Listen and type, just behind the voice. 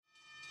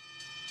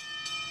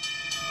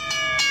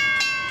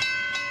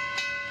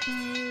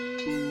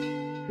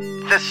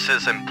This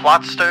is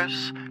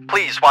Implotsters.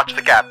 Please watch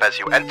the gap as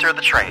you enter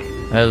the train.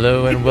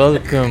 Hello and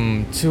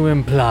welcome to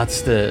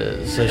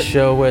Implotsters, a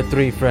show where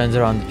three friends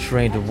are on the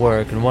train to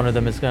work and one of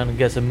them is going to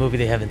guess a movie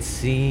they haven't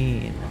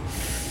seen.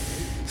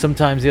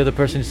 Sometimes the other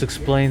person just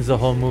explains the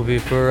whole movie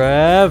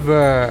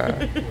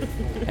forever.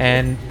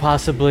 And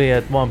possibly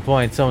at one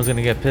point someone's going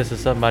to get pissed at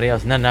somebody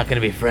else and they're not going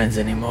to be friends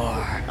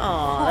anymore.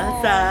 Aw,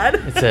 that's sad.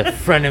 It's a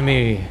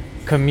frenemy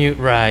commute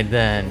ride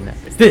then.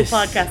 Still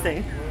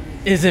podcasting.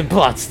 Is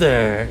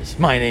Implotsters.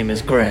 My name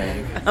is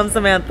Greg. I'm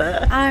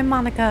Samantha. I'm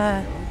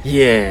Monica.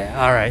 Yeah,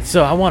 alright,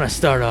 so I want to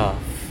start off.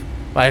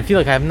 I feel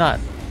like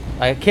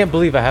I can't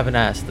believe I haven't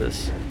asked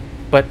this.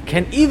 But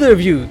can either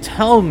of you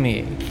tell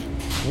me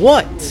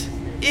what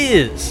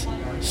is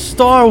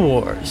Star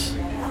Wars?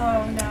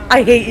 Oh no.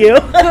 I hate you.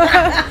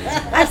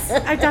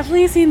 I've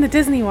definitely seen the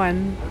Disney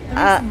one. The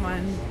recent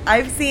one.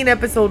 I've seen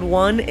episode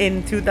 1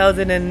 in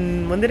 2000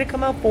 and when did it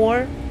come out?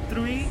 4?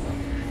 3?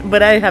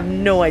 But I have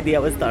no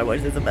idea what Star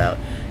Wars is about.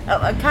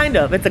 Kind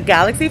of. It's a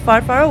galaxy far,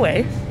 far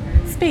away.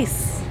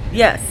 Space.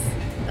 Yes.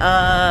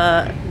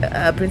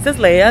 Princess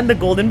Leia and the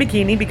golden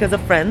bikini because of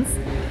Friends.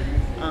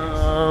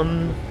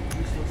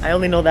 I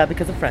only know that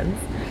because of Friends.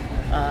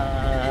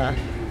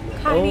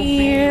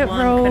 Tiny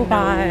Obi-Wan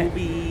robot.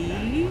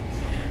 Kenobi.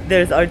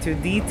 There's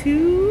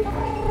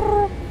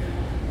R2-D2.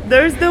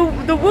 There's the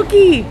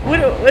Wookiee.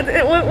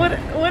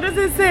 What does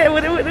it say?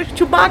 What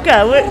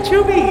Chewbacca? What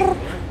Chewie?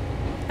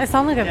 I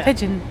sound like a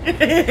pigeon.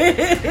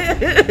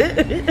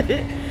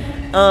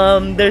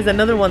 There's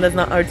another one that's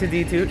not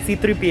R2-D2.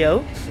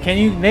 C-3PO. Can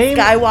you name...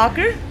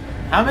 Skywalker.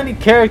 How many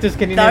characters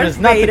can you Darth name? It's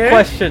not Vader. the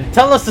question.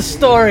 Tell us the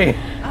story.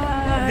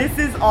 This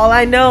is all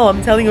I know.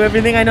 I'm telling you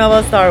everything I know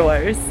about Star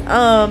Wars.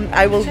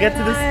 I will get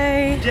to this.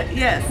 Jedi.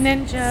 Yes.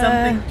 Ninja.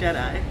 Something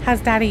Jedi. Has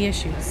daddy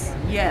issues.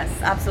 Yes,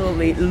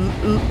 absolutely.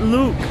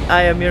 Luke,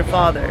 I am your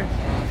father.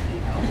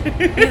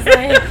 He's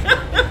like,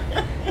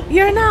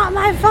 you're not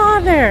my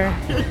father.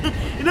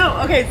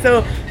 No, okay,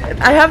 so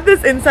I have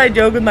this inside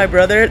joke with my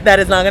brother that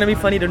is not gonna be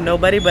funny to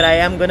nobody, but I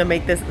am gonna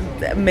make this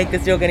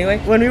joke anyway.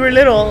 When we were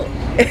little,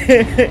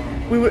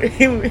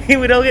 he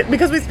would always,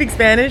 because we speak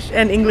Spanish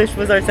and English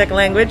was our second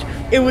language.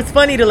 It was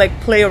funny to like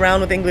play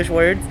around with English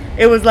words.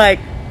 It was like,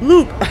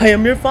 Luke, I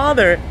am your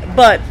father,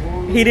 but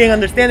he didn't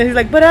understand it. He's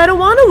like, but I don't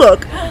want to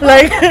look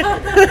like.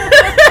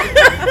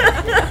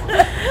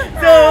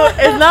 So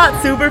it's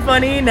not super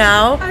funny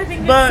now, I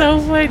think but, it's so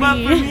funny. but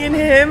for me and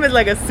him, it's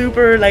like a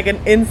super, like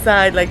an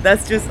inside, like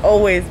that's just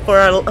always for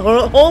our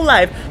whole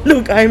life.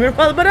 Luke, I'm your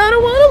father, but I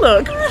don't want to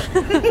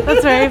look.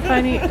 That's very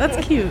funny. That's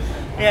cute.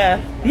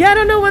 Yeah, I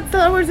don't know what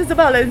Star Wars is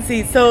about. Let's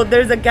see. So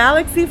there's a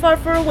galaxy far,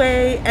 far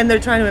away, and they're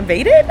trying to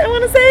invade it. I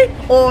want to say,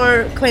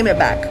 or claim it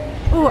back.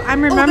 Oh,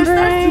 I'm Oh, remembering. they're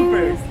Star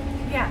Troopers.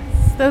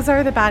 Yes, those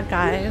are the bad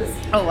guys.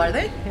 Oh, are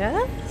they?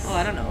 Yes. Oh,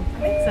 I don't know. I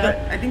think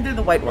so. I think they're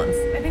the white ones.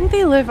 I think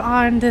they live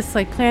on this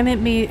like planet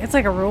made. It's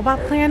like a robot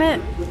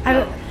planet.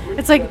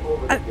 It's like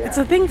it's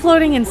a thing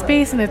floating in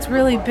space and it's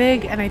really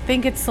big and I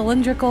think it's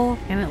cylindrical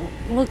and it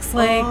looks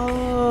like.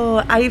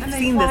 Oh, I've and they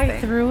seen this fly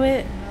thing. through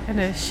it in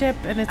a ship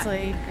and it's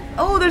like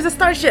Oh, there's a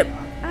starship.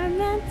 I'm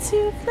meant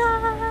to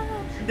fly.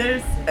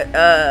 There's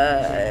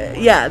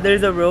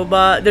there's a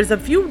robot. There's a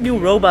few new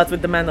robots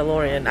with the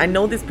Mandalorian. I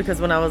know this because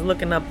when I was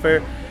looking up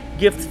for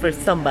gifts for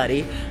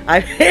somebody,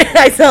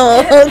 I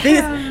saw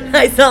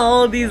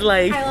all these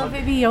like. I love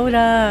Baby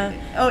Yoda.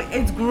 Oh,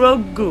 it's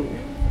Grogu.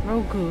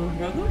 Grogu.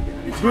 Grogu.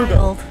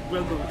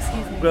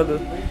 Excuse me. Grogu.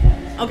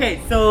 Okay,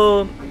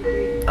 so.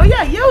 Oh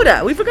yeah,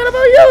 Yoda. We forgot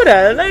about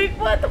Yoda. Like,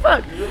 what the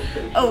fuck?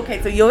 Oh,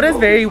 okay, so Yoda's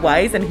very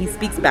wise and he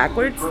speaks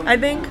backwards, I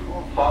think.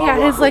 Yeah,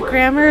 his like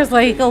grammar is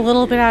like a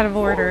little bit out of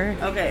order.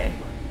 Okay.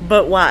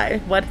 But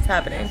why? What's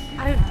happening?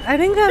 I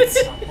think that's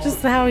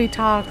just how he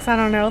talks. I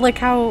don't know, like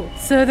how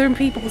Southern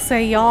people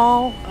say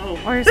y'all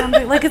or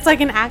something. Like it's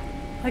like an act,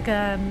 like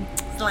a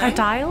Slang?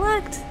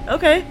 dialect.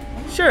 Okay,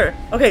 sure.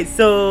 Okay,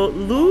 so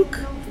Luke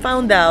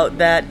found out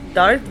that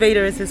Darth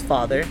Vader is his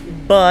father,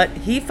 but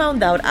he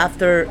found out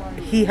after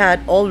he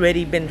had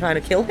already been trying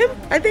to kill him,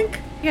 I think.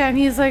 Yeah, and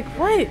he's like,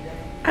 what?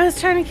 I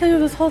was trying to kill you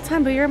this whole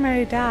time, but you're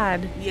my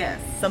dad.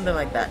 Yes, something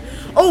like that.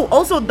 Oh,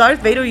 also Darth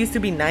Vader used to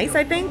be nice,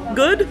 I think.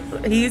 Good.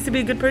 He used to be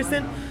a good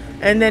person.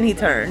 And then he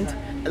turned.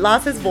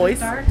 Lost his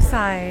voice. Dark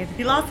side.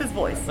 He lost his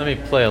voice. Let me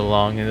play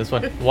along in this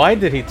one. Why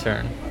did he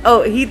turn?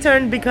 Oh, he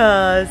turned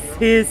because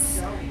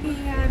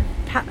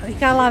He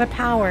got a lot of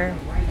power.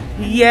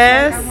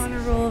 Yes. I want to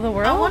rule the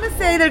world. I want to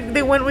say that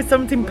they went with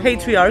something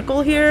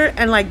patriarchal here,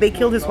 and like they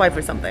killed his wife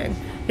or something.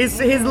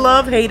 His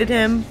love hated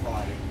him,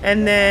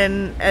 and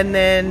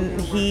then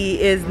he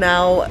is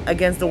now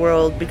against the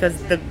world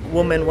because the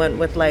woman went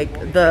with like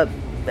the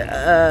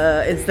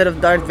instead of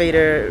Darth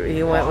Vader,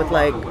 he went with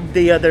like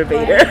the other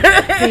Vader.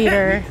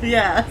 Vader.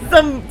 Yeah,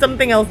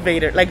 something else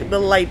Vader, like the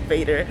light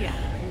Vader, Yeah.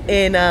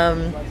 in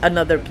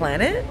another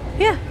planet.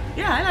 Yeah.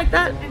 Yeah, I like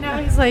that. And now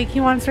he's like, he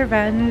wants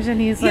revenge, and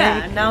he's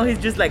Yeah, like, now he's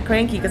just like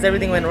cranky because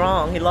everything went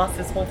wrong. He lost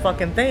his whole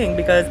fucking thing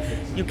because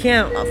you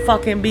can't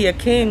fucking be a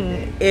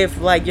king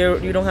if like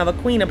you don't have a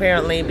queen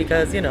apparently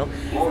because and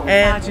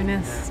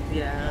misogynist.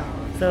 yeah.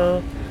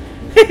 So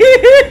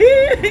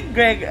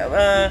Greg,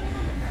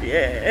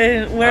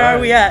 yeah, where are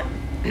we at?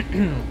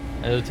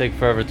 It'll take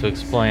forever to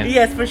explain.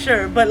 Yes, for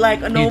sure. But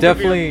like an You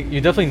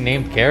overview. definitely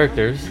named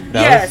characters.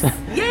 Yes. Was,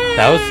 Yay!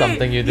 that was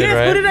something you did, yes,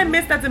 right? Who did I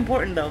miss? That's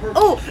important though.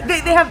 Oh,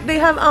 they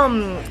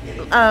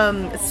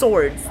have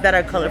swords that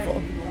are colorful.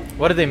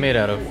 What are they made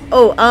out of?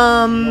 Oh,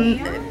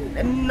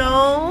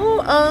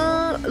 no,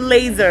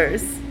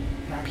 lasers.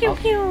 Pew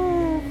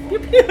pew. Pew,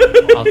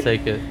 pew. I'll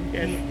take it.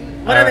 Yes.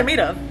 What are they Alright. made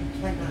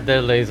of?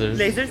 They're lasers.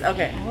 Lasers.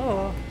 Okay.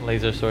 Oh.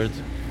 Laser swords.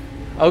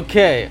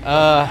 Okay,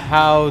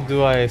 how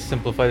do I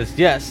simplify this?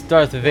 Yes,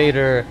 Darth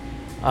Vader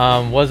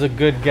was a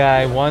good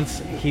guy once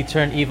he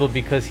turned evil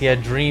because he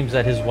had dreams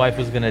that his wife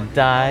was gonna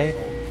die,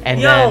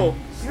 and Yo,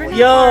 You're not far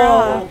yo.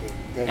 off.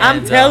 I'm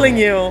And, telling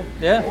you,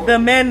 yeah, the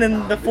men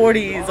in the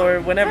 40s or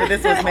whenever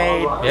this was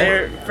made,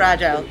 they're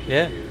fragile.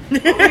 yeah. He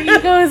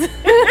goes.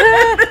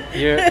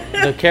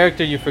 The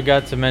character you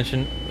forgot to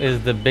mention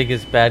is the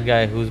biggest bad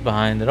guy who's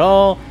behind it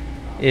all.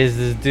 Is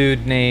this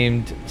dude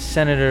named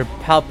Senator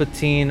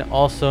Palpatine,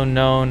 also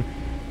known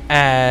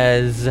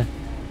as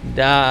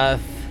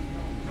Darth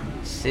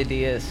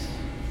Sidious.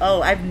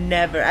 Oh, I would have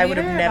never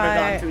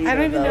gone through either I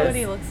don't of even know those. what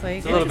he looks like.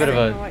 It's a little bit of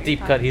a deep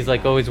cut. He's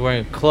like always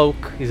wearing a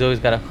cloak. He's always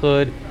got a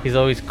hood. He's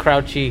always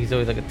crouchy. He's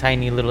always like a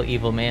tiny little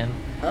evil man.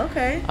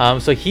 Okay.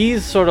 So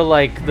he's sort of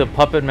like the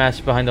puppet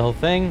master behind the whole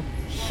thing.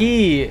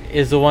 He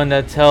is the one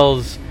that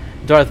tells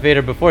Darth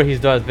Vader before he's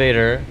Darth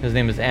Vader. His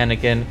name is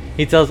Anakin.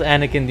 He tells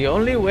Anakin the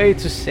only way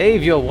to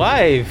save your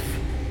wife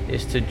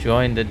is to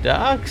join the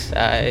dark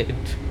side.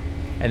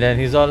 And then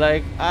he's all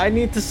like, I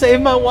need to save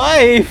my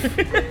wife.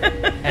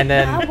 And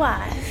then My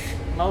wife.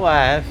 my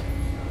wife.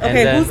 And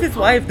Okay, then who's his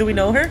wife? Do we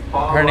know her?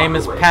 her name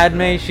is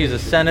Padme. She's a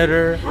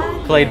senator,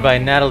 played by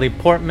Natalie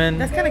Portman.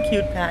 That's kind of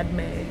cute, Padme.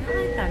 I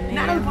like that name.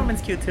 Natalie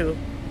Portman's cute too.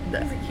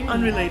 That's a cutie.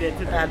 unrelated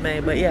to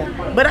Padme, but yeah.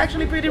 But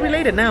actually pretty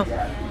related now,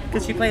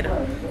 because she played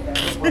her.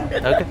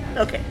 Okay.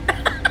 Okay.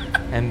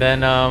 And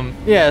then,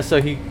 so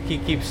he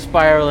keeps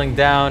spiraling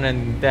down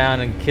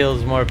and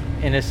kills more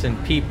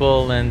innocent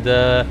people. And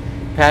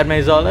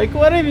Padme's all like,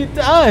 what have you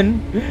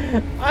done?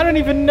 I don't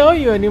even know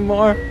you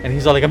anymore. And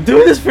he's all like, I'm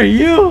doing this for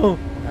you.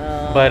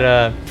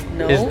 But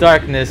no. his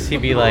darkness,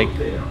 he'd be like,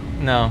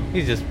 no,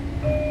 he's just,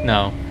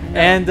 no.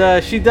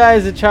 And she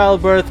dies at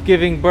childbirth,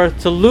 giving birth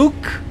to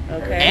Luke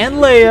Okay. and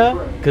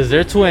Leia, because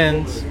they're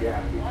twins.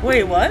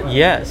 Wait, what?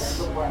 Yes.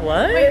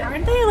 What? Wait,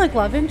 aren't they like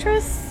love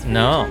interests?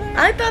 No.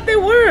 I thought they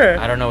were.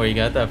 I don't know where you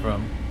got that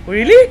from.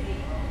 Really?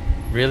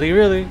 Really,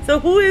 really? So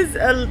who is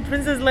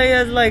Princess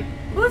Leia's like?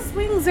 Who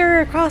swings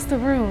her across the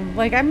room?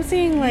 Like I'm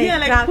seeing like yeah,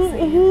 like that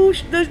who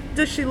scene.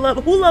 does she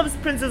love? Who loves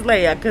Princess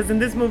Leia? Because in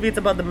this movie it's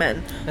about the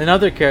men.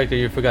 Another character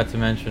you forgot to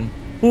mention.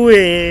 Who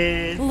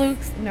is?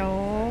 Luke's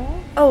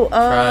no. Oh,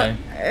 Try.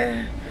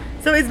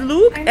 So is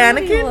Luke I know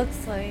what he Anakin?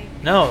 looks like.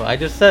 No, I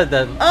just said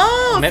that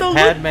Oh, so Luke,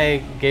 Padme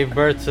gave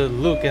birth to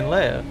Luke and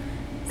Leia.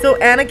 so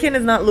Anakin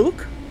is not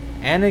Luke.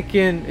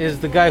 Anakin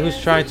is the guy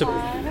who's trying to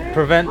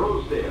prevent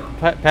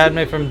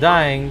Padme from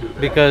dying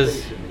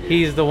because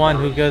he's the one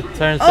who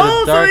turns to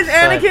Oh, the so dark is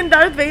side. Anakin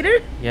Darth Vader?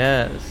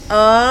 Yes.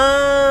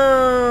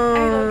 Oh.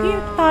 I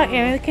low-key thought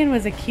Anakin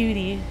was a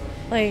cutie.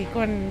 Like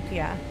when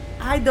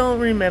I don't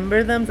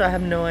remember them, so I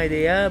have no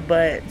idea.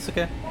 But It's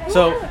okay.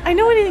 So, I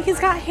know he's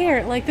got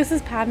hair. Like this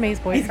is Padme's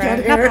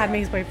boyfriend. got Not hair.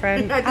 Padme's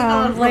boyfriend. I didn't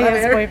know it was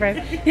Leia's hair. boyfriend.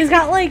 He's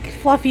got like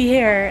fluffy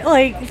hair,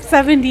 like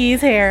 70s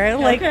hair,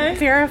 like Okay.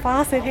 Farrah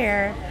Fawcett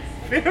hair.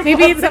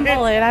 Maybe it's a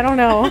mullet. I don't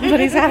know, but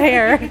he's got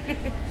hair.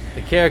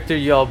 the character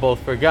y'all both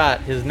forgot,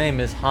 his name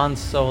is Han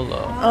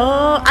Solo.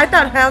 Oh, I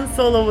thought Han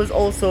Solo was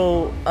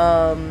also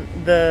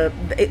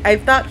I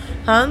thought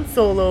Han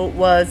Solo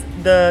was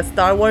the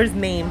Star Wars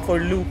name for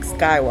Luke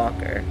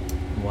Skywalker.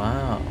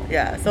 Wow.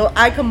 Yeah, so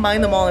I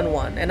combined them all in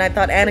one, and I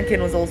thought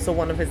Anakin was also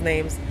one of his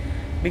names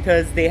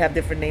because they have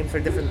different names for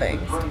different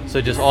things.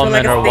 So just all So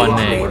men like a are one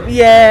stage name.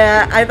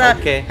 Yeah, I thought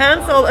Okay.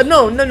 Han Solo.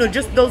 No,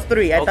 just those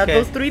three. I thought Okay.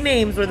 those three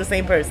names were the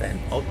same person.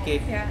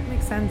 Okay. Yeah, it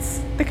makes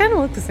sense. They kind of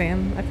look the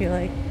same. I feel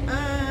like.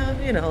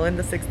 In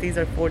the 60s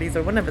or 40s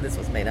or whenever this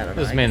was made. I don't It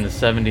know. was made in the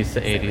 70s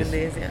to 80s.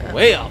 70s, yeah.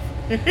 Way off.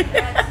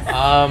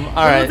 All When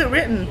right. was it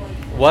written?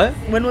 What?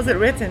 When was it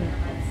written?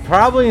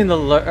 Probably in the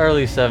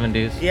early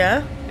 70s.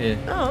 Yeah. Yeah.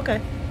 Oh, okay.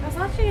 I was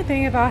watching a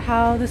thing about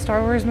how the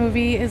Star Wars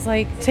movie is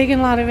like taking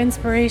a lot of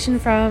inspiration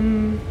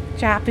from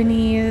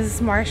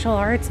Japanese martial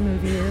arts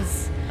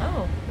movies.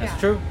 Oh, That's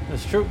true.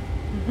 That's true.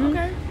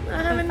 okay.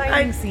 I haven't.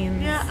 fighting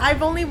scenes. Yeah,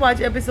 I've only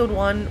watched episode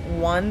 1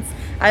 once.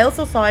 I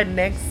also saw it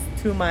next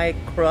to my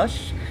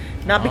crush.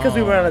 Not because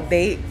we were on a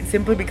date,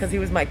 simply because he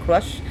was my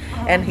crush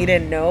and he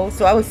didn't know.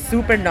 So I was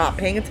super not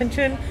paying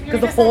attention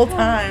because the whole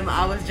time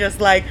I was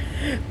just like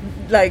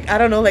I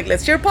don't know, like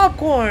let's share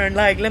popcorn,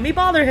 like let me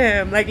bother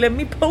him, like let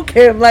me poke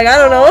him, like I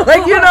don't know,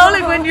 like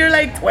like when you're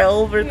like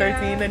 12 or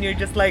 13 and you're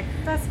just like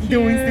That's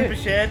doing cute. stupid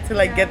shit to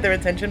like get their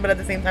attention, but at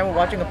the same time we're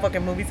watching a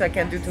fucking movie, so I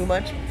can't do too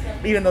much,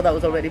 even though that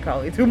was already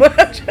probably too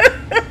much.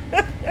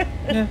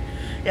 Yeah.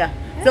 Yeah.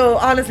 So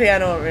honestly, I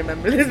don't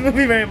remember this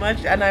movie very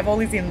much, and I've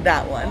only seen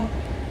that one.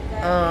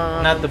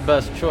 Not the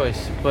best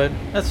choice, but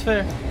that's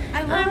fair.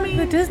 I love mean-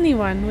 the Disney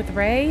one with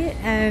Ray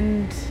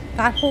and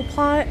that whole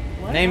plot.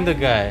 Name the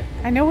guy.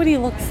 I know what he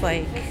looks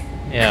like.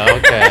 Yeah,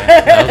 okay.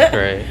 That was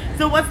great.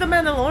 So what's the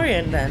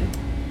Mandalorian then?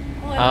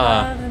 Oh, I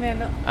Ah. love the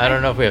Mandal- I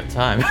don't know if we have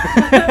time.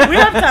 We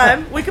have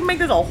time. We can make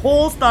this a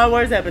whole Star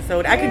Wars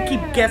episode. I can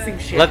keep guessing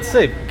shit. Let's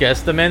say,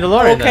 guess the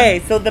Mandalorian. Okay,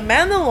 then. so the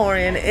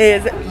Mandalorian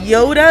is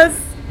Yoda's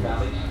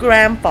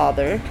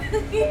grandfather.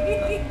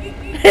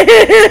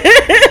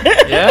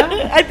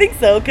 Yeah? I think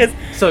so, because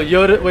So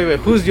Yoda, wait,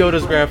 who's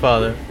Yoda's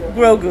grandfather?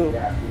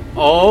 Grogu.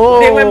 Oh,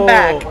 They went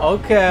back.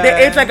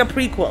 Okay. It's like a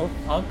prequel,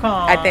 Okay.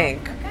 I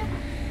think.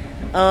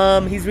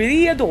 He's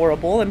really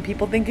adorable, and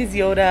people think he's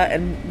Yoda,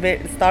 and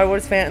Star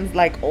Wars fans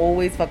like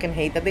always fucking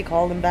hate that they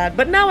call him that.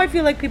 But now I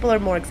feel like people are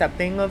more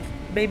accepting of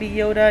Baby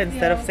Yoda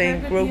instead of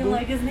saying they're gonna be Grogu.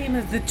 Like his name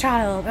is the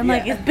child. I'm Yeah.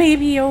 like, it's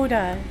Baby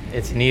Yoda.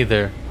 It's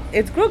neither.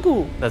 It's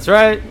Grogu. That's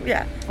right.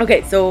 Yeah.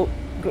 Okay, so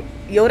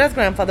Yoda's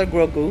grandfather,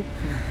 Grogu.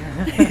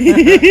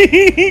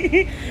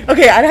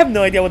 Okay, I have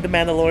no idea what the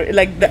Mandalorian,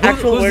 like the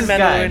actual Who's word this guy?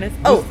 Mandalorian is.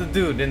 Who's Oh, the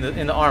dude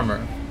in the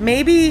armor?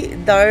 maybe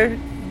Darth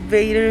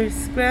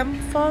Vader's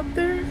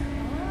grandfather.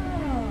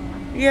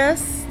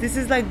 Yes, this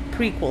is like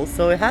prequel,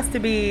 so it has to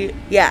be.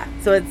 Yeah,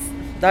 so it's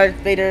Darth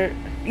Vader.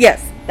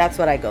 Yes, that's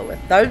what I go with.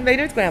 Darth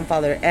Vader's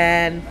grandfather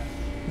and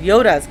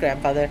Yoda's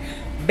grandfather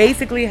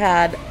basically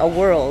had a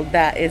world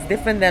that is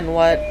different than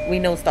what we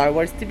know Star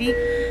Wars to be,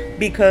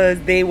 because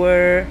they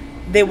were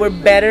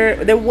better.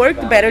 They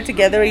worked better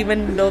together,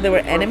 even though they were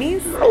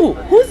enemies. Oh,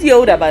 who's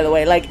Yoda, by the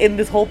way? Like in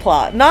this whole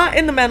plot, not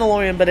in the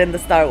Mandalorian, but in the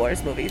Star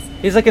Wars movies.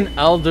 He's like an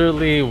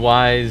elderly,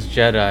 wise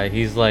Jedi.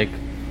 He's like,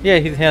 yeah,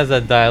 he has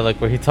that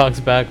dialect where he talks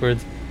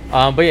backwards.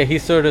 But yeah,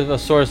 he's sort of a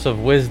source of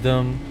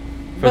wisdom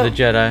for the But- Is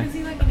Jedi.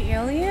 he like an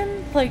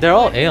alien? Like They're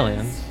all what is-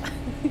 aliens.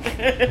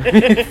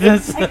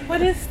 That's- Like,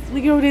 what is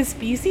Yoda's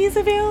species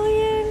of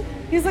alien?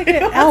 He's like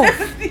an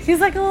elf. He's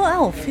like a little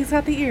elf. He's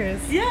got the ears.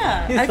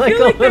 Yeah, He's I like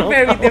feel a like they're little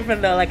very elf.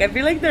 different though. Like I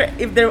feel like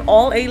if they're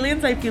all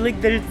aliens, I feel like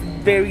there's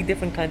very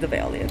different kinds of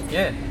aliens.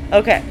 yeah.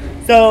 Okay,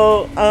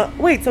 so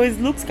wait, so is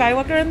Luke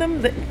Skywalker in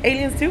them the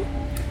aliens too?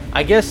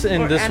 I guess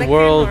in Or this Anakin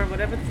world, or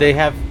whatever the they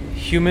have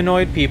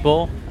humanoid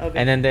people, Okay.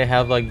 and then they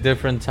have like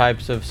different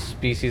types of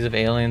species of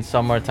aliens.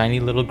 Some are tiny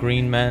little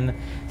green men.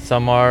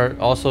 Some are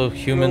also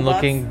human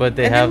looking, Robots? but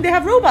they and have then they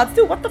have robots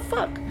too. What the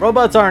fuck?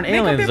 robots aren't Make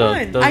up aliens your though.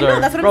 mind. Those I know, are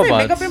that's what robots. I'm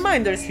saying. Make up your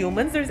mind. There's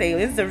humans, there's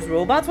aliens, there's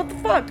robots. What the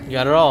fuck? You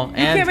got it all. You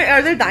And can't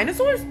are there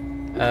dinosaurs?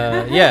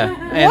 yeah,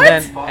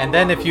 and What?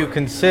 then if you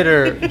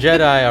consider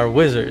Jedi are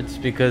wizards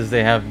because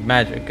they have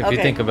magic. If you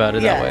Okay. think about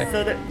it Yeah, that way.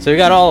 so the- So you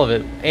got all of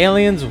it: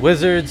 aliens,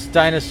 wizards,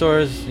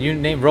 dinosaurs. You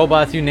name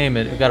robots. You name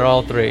it. You got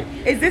all three.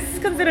 Is this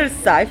considered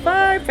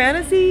sci-fi,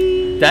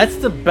 fantasy? That's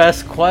the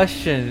best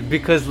question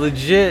because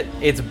legit,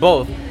 it's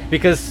both.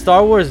 Because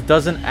Star Wars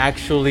doesn't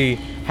actually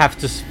have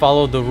to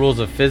follow the rules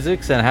of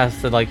physics and has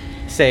to like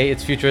say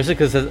it's futuristic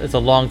because it's a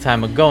long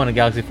time ago in a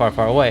galaxy far,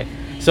 far away.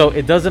 So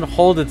it doesn't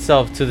hold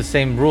itself to the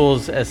same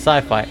rules as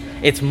sci-fi.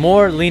 It's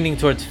more leaning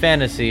towards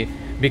fantasy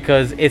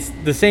because it's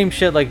the same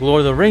shit like Lord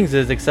of the Rings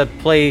is, except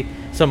play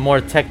some more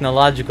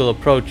technological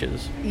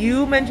approaches.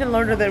 You mentioned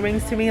Lord of the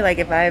Rings to me like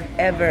if I've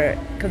ever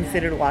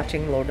considered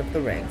watching Lord of the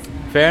Rings.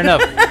 Fair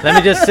enough. Let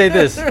me just say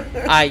this.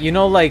 You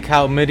know like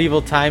how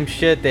medieval time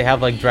shit, they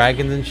have like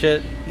dragons and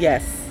shit?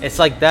 Yes. It's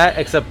like that,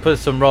 except put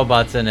some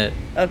robots in it.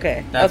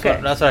 Okay. That's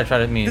okay. what I try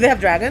to mean. Do they have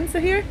dragons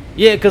here?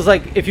 Yeah, because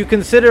like if you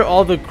consider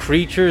all the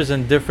creatures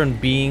and different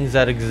beings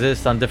that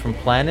exist on different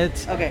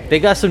planets, Okay. they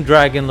got some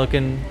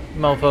dragon-looking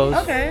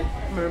mofos. Okay.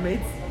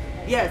 Mermaids?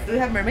 Yes. Do they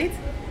have mermaids?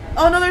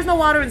 Oh no, there's no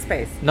water in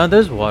space. No,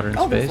 there's water in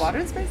Oh, space. there's water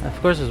in space?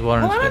 Of course, there's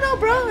water Oh, in I space. don't know,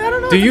 bro. I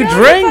don't know. Do The you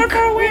galaxy's drink? Far,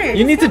 far away.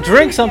 You need to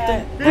drink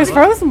something. There's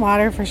frozen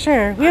water for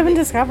sure. We haven't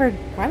discovered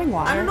running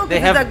water. I don't know. They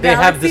 'cause have the they have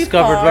galaxy's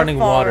discovered far, running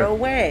far water.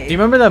 Away. Do you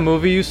remember that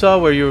movie you saw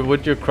where you were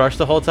with your crush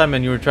the whole time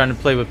and you were trying to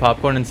play with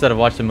popcorn instead of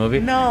watch the movie?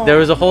 No. There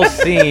was a whole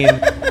scene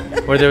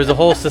where there was a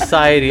whole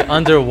society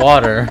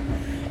underwater.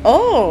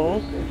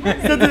 Oh.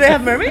 So do they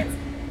have mermaids?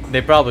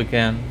 They probably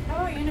can. How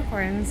about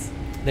unicorns?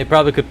 They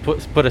probably could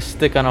put a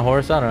stick on a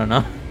horse. I don't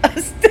know.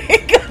 A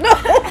stick? No.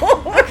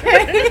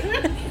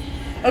 Okay.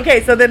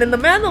 Okay, so then in The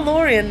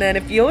Mandalorian, then,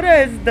 if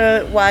Yoda is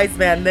the wise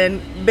man, then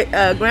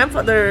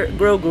Grandfather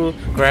Grogu.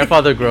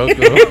 Grandfather Grogu.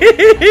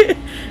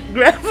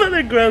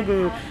 Grandfather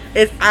Grogu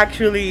is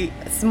actually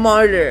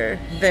smarter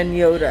than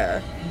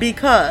Yoda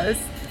because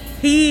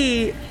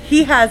he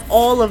has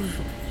all of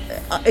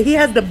he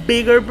has the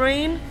bigger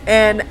brain,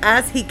 and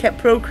as he kept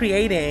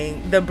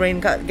procreating, the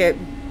brain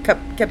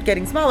kept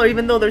getting smaller,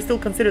 even though they're still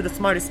considered the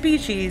smartest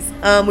species,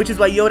 which is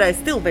why Yoda is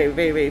still very,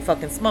 very, very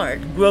fucking smart.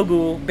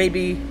 Grogu,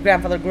 baby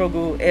grandfather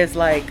Grogu, is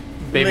like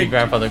Baby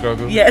grandfather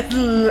Grogu. Yes,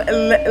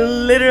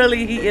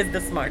 literally, he is the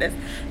smartest.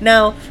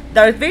 Now,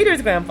 Darth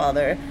Vader's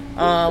grandfather,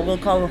 we'll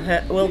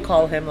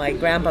call him like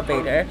Grandpa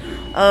Vader.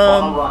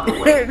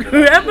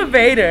 Grandpa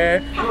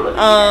Vader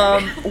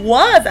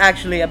was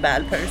actually a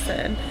bad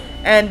person,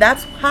 and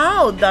that's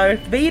how Darth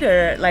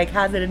Vader like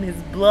has it in his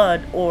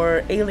blood,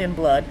 or alien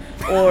blood,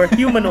 or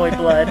humanoid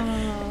blood.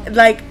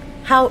 Like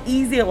how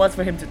easy it was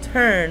for him to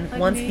turn Like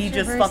once he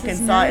nature just fucking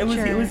versus saw it was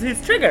nurture.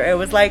 his trigger. It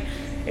was like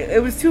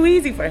it was too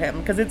easy for him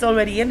because it's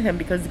already in him,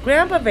 because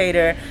Grandpa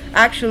Vader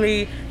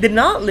actually did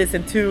not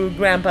listen to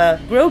Grandpa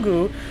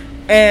Grogu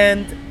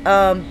and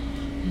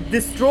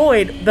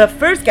destroyed the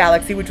first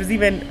galaxy, which was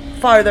even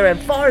farther and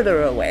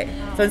farther away.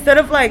 So instead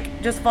of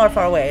like just far,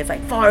 far away, it's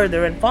like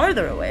farther and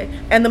farther away.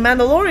 And the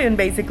Mandalorian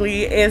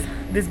basically is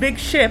this big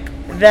ship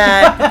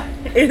that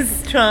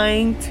is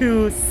trying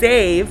to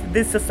save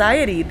this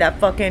society that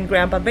fucking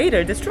Grandpa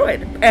Vader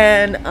destroyed.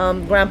 And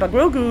Grandpa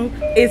Grogu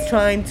is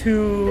trying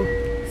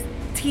to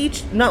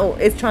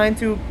is trying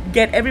to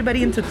get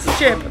everybody into the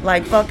ship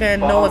like fucking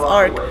Noah's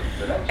Ark.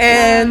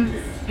 And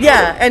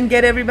yeah, and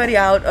get everybody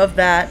out of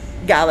that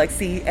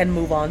galaxy and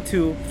move on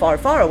to far,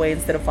 far away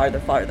instead of farther,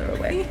 farther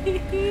away.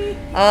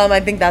 I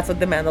think that's what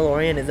The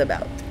Mandalorian is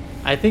about.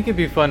 I think it'd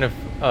be fun if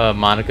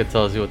Monica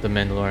tells you what The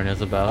Mandalorian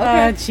is about.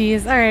 Oh,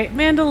 jeez. All right,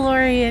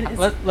 Mandalorian.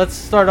 Is Let's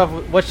start off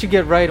with what she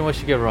get right and what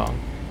she get wrong.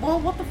 Well,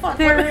 what the fuck?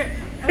 there.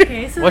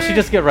 Okay, so What she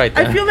just get right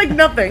then? I feel like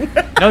nothing.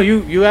 No,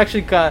 you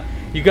actually caught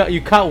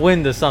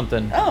wind of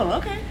something. Oh,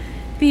 okay.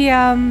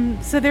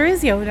 so there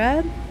is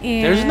Yoda.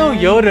 And There's no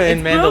Yoda in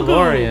It's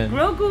Mandalorian.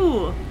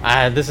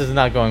 Grogu. This is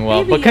not going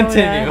well, Baby but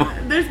continue.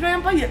 Yoda. There's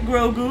Grandpa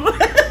Grogu.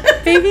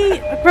 Baby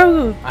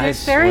Grogu. I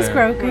There is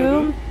swear.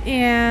 Grogu,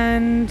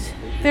 and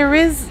there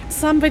is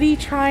somebody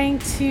trying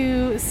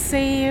to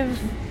save.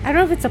 I don't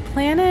know if it's a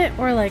planet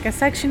or like a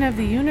section of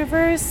the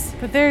universe,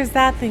 but there's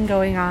that thing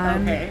going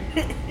on. Okay.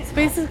 So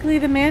basically,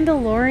 the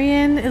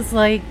Mandalorian is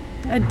like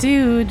a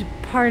dude,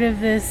 part of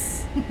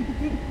this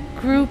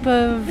group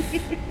of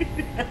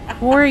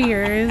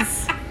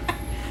warriors.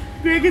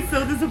 Greg is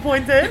so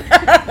disappointed.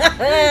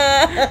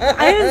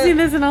 I haven't seen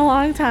this in a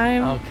long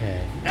time.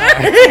 Okay.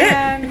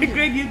 And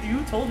Greg,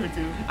 you told her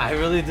to. I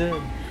really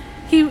did.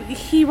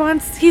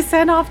 he's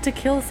sent off to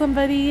kill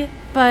somebody,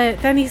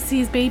 but then he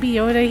sees Baby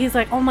Yoda. He's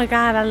like, oh my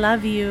god, I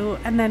love you.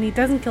 And then he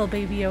doesn't kill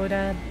Baby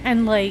Yoda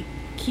and like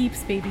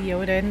keeps Baby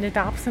Yoda and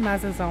adopts him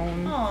as his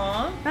own.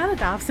 Aww. Not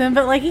adopts him,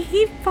 but like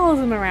he follows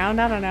him around.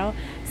 I don't know.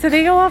 So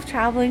they go off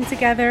traveling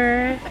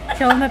together,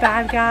 killing the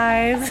bad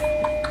guys.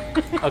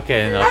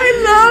 Okay, enough.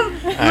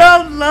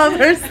 I love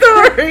her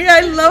story. I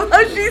love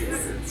how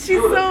she's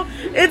so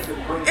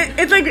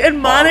it's like in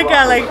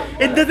Monica, like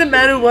it doesn't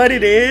matter what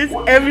it is,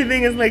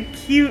 everything is like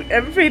cute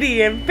and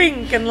pretty and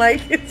pink and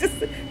like it's just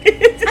I mean,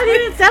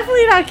 it's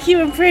definitely not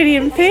cute and pretty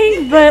and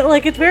pink, but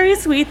like it's very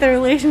sweet, the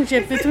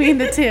relationship between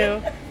the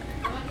two.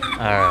 All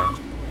right.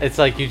 It's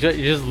like you're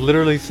just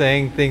literally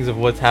saying things of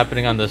what's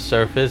happening on the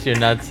surface. You're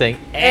not saying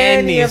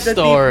any of the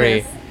story,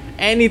 deepness.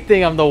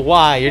 anything on the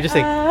why. You're just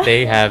saying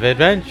they have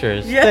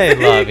adventures. Yeah. They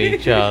love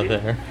each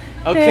other.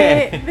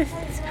 Okay.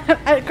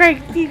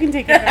 Greg, you can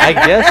take it. I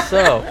guess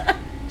so.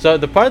 So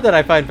the part that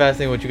I find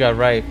fascinating, what you got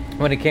right,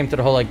 when it came to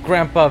the whole like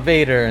Grandpa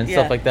Vader and Yeah.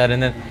 stuff like that,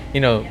 and then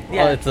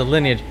Yeah. it's a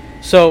lineage.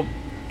 So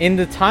in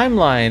the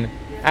timeline,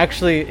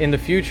 actually in the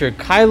future,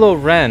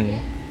 Kylo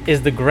Ren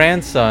is the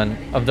grandson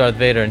of Darth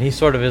Vader, and he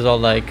sort of is all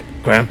like,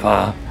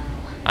 Grandpa,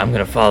 I'm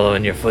gonna follow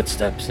in your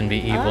footsteps and be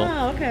evil.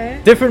 Ah, okay.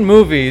 Different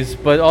movies,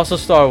 but also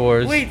Star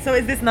Wars. Wait, so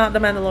is this not The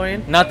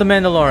Mandalorian? Not the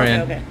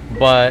Mandalorian, Okay.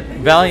 but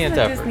Valiant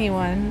The effort. Disney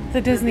one,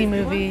 the Disney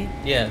movie.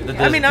 Yeah, the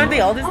I mean, Disney aren't they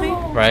one. all Disney?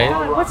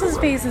 Right? What's his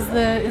face is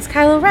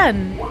Kylo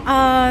Ren,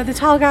 the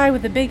tall guy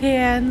with the big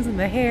hands and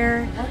the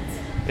hair.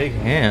 Big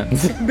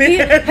hands. Have you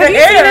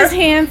seen his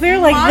hands? They're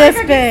like Monica this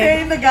keeps big.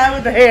 saying the guy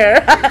with the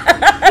hair.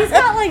 He's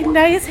got like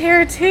nice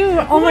hair too.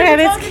 Oh Who my are god,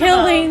 you it's talking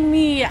killing about?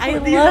 me. I You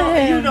love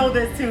him. You know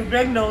this too.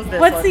 Greg knows this.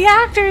 What's one. the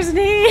actor's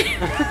name?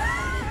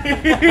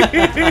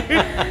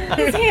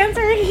 His hands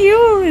are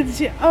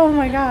huge. Oh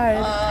my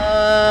god.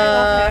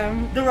 love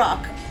him. The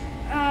Rock.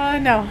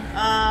 No.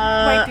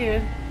 White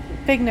dude.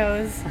 Big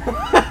nose.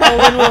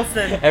 Owen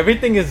Wilson.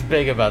 Everything is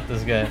big about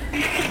this guy.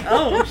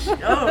 Oh,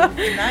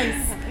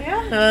 nice.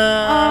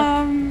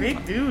 Yeah.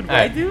 Big dude, white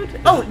Alright.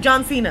 dude. Oh,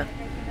 John Cena.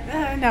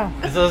 No.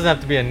 This doesn't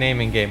have to be a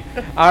naming game.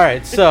 All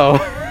right, so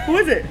Who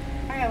is it?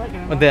 I gotta look at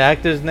him. with the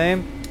actor's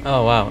name.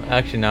 Oh wow,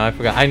 actually now I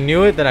forgot. I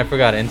knew it, then I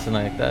forgot it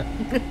instantly like that.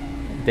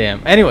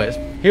 Damn. Anyways,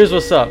 here's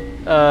what's up.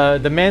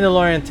 The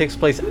Mandalorian takes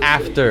place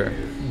after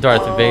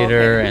Darth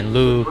Vader okay. and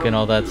Luke and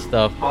all that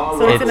stuff.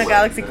 So it's in a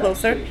galaxy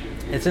closer.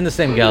 It's in the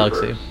same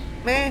galaxy.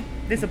 Meh,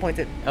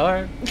 disappointed. All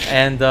right.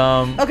 And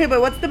Okay,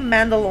 but what's the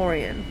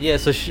Mandalorian? yeah,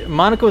 so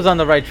Monica was on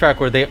the right track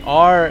where they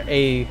are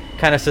a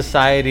kind of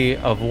society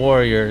of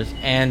warriors,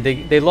 and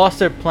they lost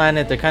their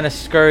planet. They're kind of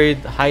scurried,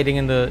 hiding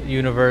in the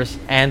universe.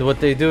 And what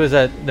they do is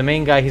that the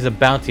main guy, he's a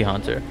bounty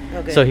hunter.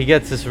 Okay. So he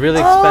gets this really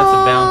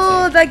expensive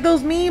bounty. like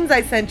those memes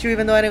I sent you,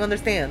 even though I didn't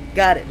understand.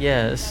 Got it.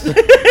 Yes.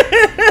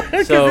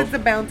 Because So- it's a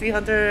bounty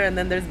hunter, and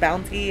then there's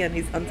bounty, and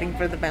he's hunting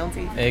for the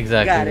bounty.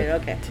 Exactly. Got it.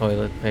 Okay.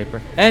 Toilet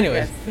paper.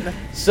 Anyways, Yes.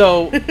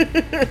 so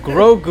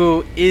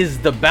Grogu is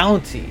the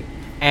bounty,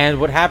 and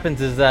what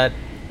happens is that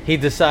he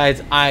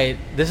decides,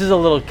 this is a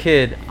little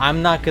kid.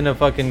 I'm not gonna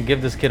fucking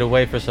give this kid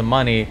away for some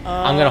money.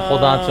 I'm gonna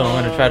hold on to him.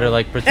 I'm gonna try to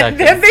like protect And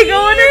then him. they go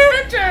on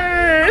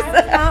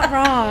adventures. Not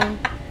wrong.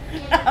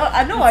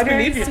 I know, I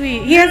very believe you.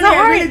 sweet. He has a Really, I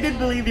heart. really did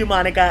believe you,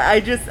 Monica.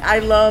 I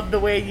love the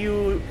way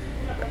you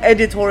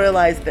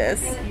editorialize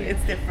this.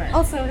 It's different.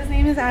 Also, his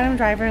name is Adam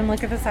Driver, and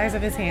look at the size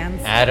of his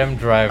hands. Adam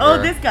Driver.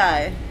 Oh, this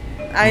guy.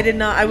 I did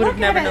not. I would have Look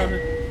never at known.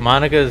 it.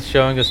 Monica is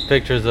showing us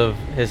pictures of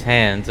his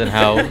hands and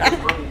how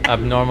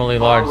abnormally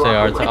large they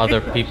are to other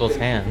people's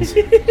hands.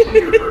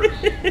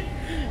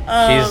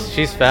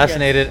 She's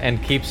fascinated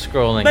and keeps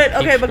scrolling. But keep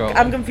okay, but scrolling.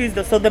 I'm confused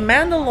though. So the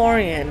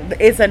Mandalorian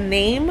is a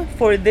name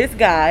for this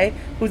guy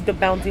who's the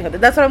bounty hunter.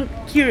 That's what I'm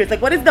curious.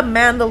 Like, what is the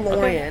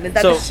Mandalorian? Is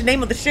that So- the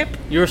name of the ship?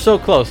 You're so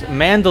close.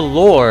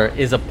 Mandalore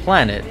is a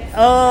planet.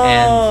 Oh.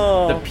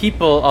 And the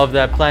people of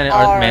that planet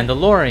are Are-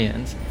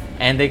 Mandalorians.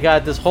 And they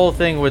got this whole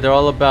thing where they're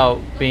all about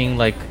being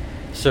like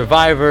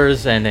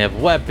survivors and they have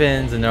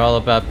weapons and they're all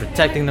about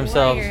protecting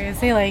themselves. Warriors.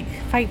 They like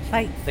fight.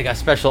 They got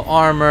special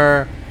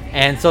armor.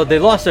 And so they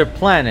lost their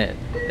planet.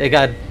 It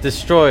got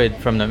destroyed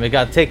from them. It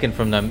got taken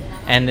from them.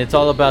 And it's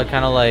all about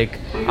kind of like,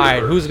 all right,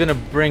 who's going to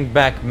bring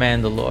back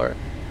Mandalore?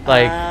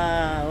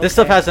 Like, this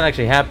stuff okay. hasn't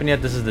actually happened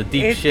yet. This is the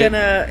deep It's shit.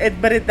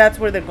 that's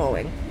where they're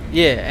going.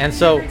 Yeah, and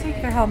so Never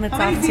take their helmets How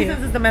many off seasons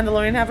too. does the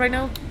Mandalorian have right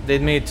now?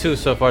 they've made 2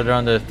 so far. They're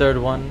on the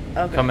 3rd one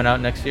Okay. coming out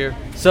next year.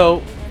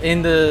 So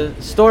in the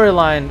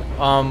storyline,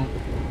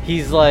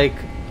 he's like,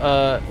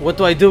 what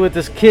do I do with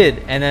this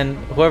kid? And then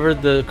whoever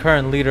the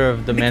current leader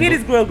of the The kid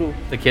is Grogu.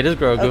 the kid is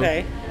Grogu.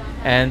 Okay.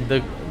 And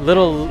the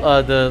little,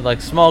 the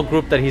like small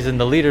group that he's in,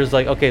 the leader's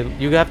like, okay,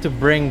 you have to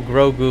bring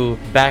Grogu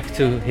back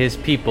to his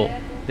people.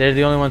 They're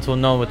the only ones who will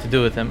know what to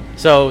do with him.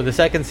 So the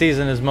second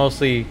season is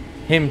mostly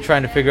him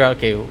trying to figure out,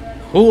 okay,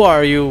 who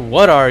are you?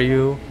 What are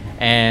you?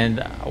 And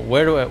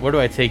where do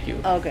I take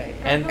you? Okay.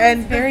 And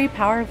And Very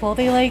powerful.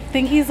 They like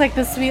think he's like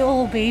the sweet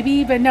little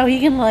baby, but no, he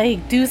can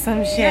like do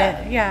some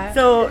shit. Yeah.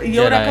 So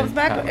Yoda Jedi comes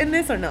back power. in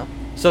this or no?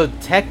 so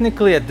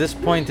technically at this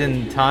point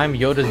in time,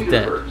 Yoda's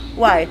dead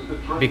Why?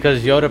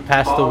 because Yoda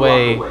passed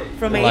away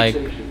From age?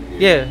 like,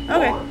 yeah,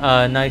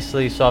 Okay.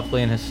 nicely,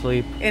 softly in his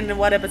sleep. In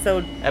what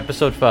episode?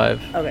 Episode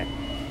 5. Okay.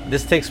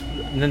 This takes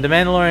the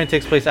Mandalorian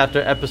takes place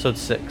after episode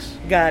 6.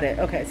 Got it.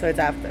 Okay, so it's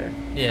after.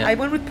 Yeah. I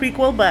went with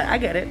prequel, but I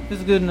get it. This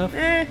is good enough.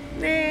 Eh.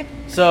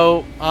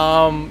 So,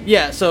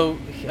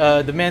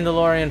 the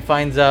Mandalorian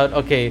finds out,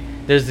 okay,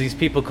 there's these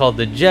people called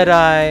the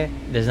Jedi.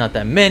 There's not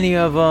that many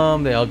of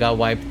them. They all got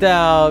wiped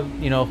out.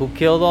 You know who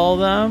killed all of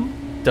them?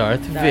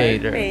 Darth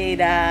Vader.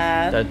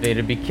 Darth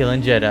Vader be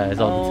killing Jedis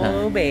all the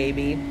Oh, time.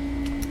 baby.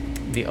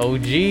 The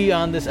OG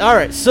on this. All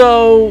right,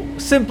 so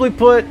simply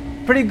put,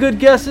 pretty good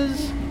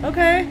guesses.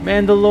 Okay.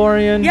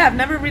 Mandalorian. Yeah, I've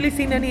never really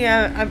seen any.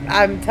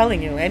 I'm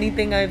telling you,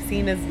 anything I've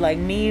seen is like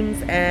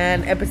memes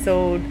and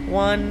episode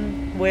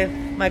 1 with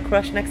my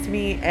crush next to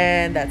me,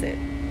 and that's it.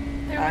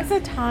 There was a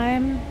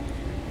time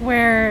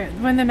where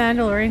when the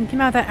Mandalorian came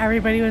out that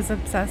everybody was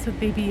obsessed with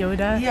Baby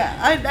Yoda. Yeah,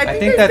 I think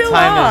they that still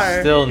time is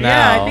are. still Yeah,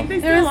 now. I think they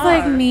There still was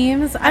like are.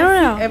 memes. I I've don't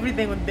seen know.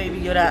 everything with Baby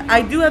Yoda.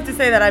 I do have to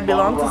say that I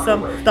belong to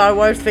some Star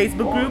Wars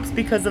Facebook groups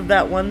because of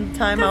that one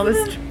time I was.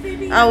 Because of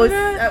Baby I was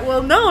Yoda?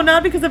 well, no,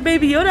 not because of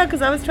Baby Yoda,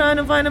 because I was trying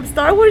to find a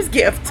Star Wars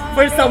gift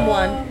for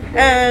someone,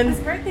 and His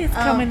birthday's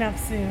coming up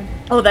soon.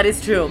 oh, that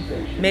is true.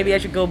 Maybe I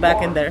should go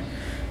back in there.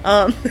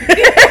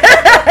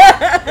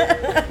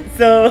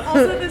 So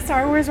Also, the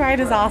Star Wars ride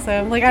is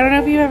awesome. Like, I don't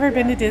know if you've ever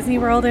been to Disney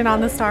World and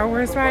on the Star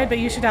Wars ride, but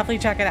you should definitely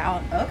check it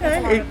out. It's a lot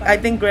okay, of fun. I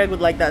think Greg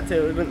would like that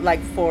too. It would like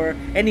for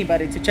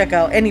anybody to check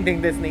out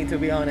anything Disney, to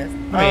be honest.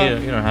 I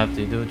mean, you don't have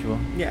to. Do what you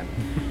want. Yeah.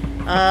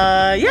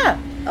 Yeah.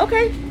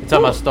 Okay. You talking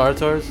about Star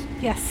Tours?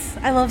 Yes,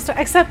 I love Star.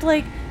 Except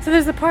like, so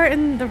there's a part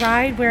in the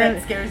ride where,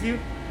 That scares you?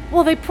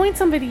 well, they point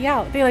somebody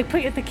out. They like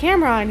put the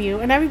camera on you,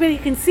 and everybody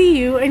can see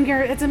you, and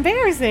it's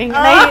embarrassing.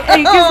 And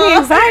it gives me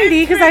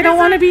anxiety because I don't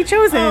want to be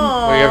chosen.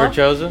 Were you ever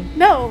chosen?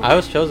 No. I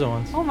was chosen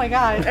once. Oh my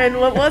god. And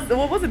what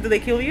was it? Did they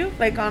kill you?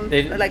 Like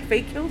They- like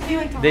fake killed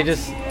you? They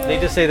just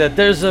say that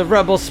there's a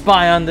rebel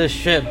spy on this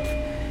ship.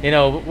 You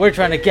know, we're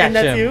trying to catch And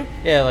that's him. you?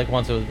 Yeah, like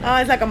once it was me.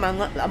 It's like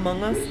Among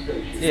Us.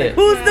 Yeah.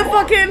 Who's the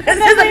fucking? And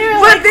then they're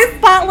like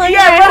spotlight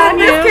yeah, right but on in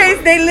this you.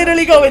 case, they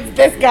literally go, "It's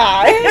this They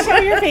guy." show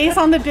your face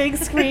on the big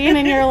screen,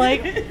 and you're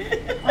like,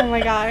 oh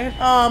my god.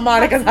 Oh,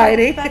 Monica's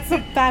hiding. That's the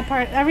bad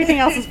part. Everything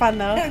else is fun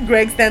though.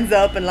 Greg stands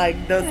up and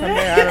like does something.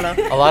 I don't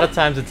know. A lot of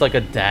times it's like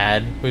a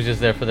dad who's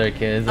just there for their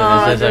kids, and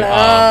Oh, it's just like,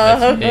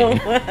 oh,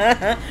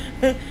 that's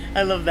me.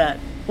 I love that.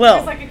 There's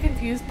Well, like a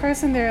confused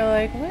person. They're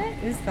like, what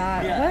is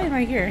that? Yeah. Why am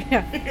I here?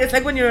 Yeah. it's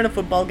like when you're in a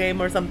football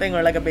game or something,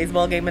 or like a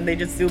baseball game, and they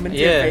just zoom into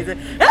Yeah. your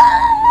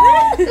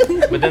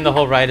face. But then the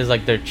whole ride is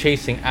like they're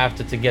chasing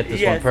after to get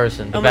this one Yes.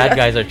 person. The Oh my bad God.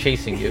 guys are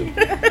chasing you.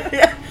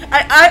 Yeah.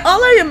 I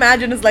all I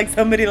imagine is like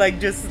somebody like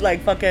just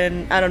like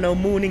fucking, I don't know,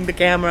 mooning the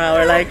camera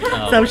or like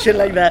Oh. some shit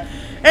like that.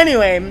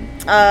 Anyway,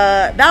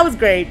 that was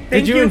great.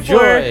 Thank Did you for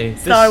enjoy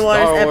this Star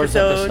Wars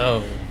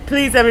episode.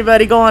 Please,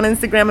 everybody, go on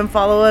Instagram and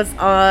follow us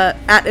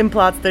at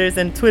Implotsters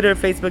and Twitter,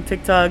 Facebook,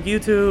 TikTok,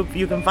 YouTube.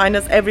 You can find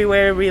us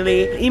everywhere,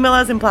 really. Email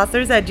us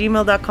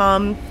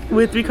implotsters@gmail.com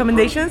with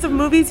recommendations of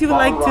movies you would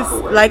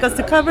like us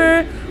to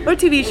cover or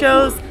TV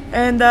shows.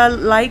 And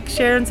like,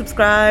 share, and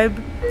subscribe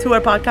to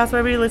our podcast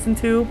wherever you listen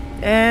to.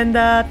 And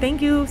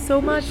thank you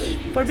so much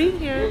for being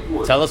here.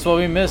 Tell us what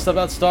we missed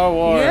about Star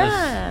Wars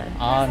Yeah.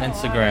 on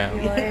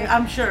Instagram.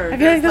 I'm sure. I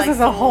feel like this is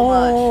a so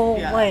whole,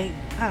 much. Yeah. like,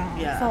 I don't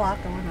know, Yeah. there's a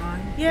lot going on.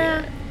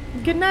 Yeah.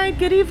 Good night,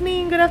 good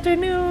evening, good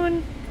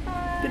afternoon,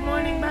 good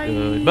morning, bye.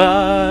 Goodbye.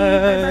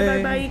 Bye, bye,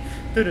 bye, bye.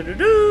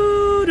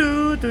 Do-do-do-do,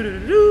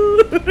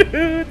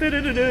 do-do-do-do,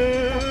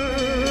 do-do-do-do.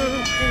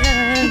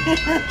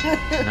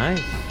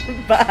 Nice.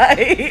 Bye.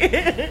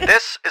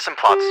 This is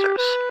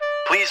Implotsters.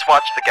 Please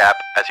watch the gap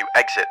as you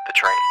exit the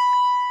train.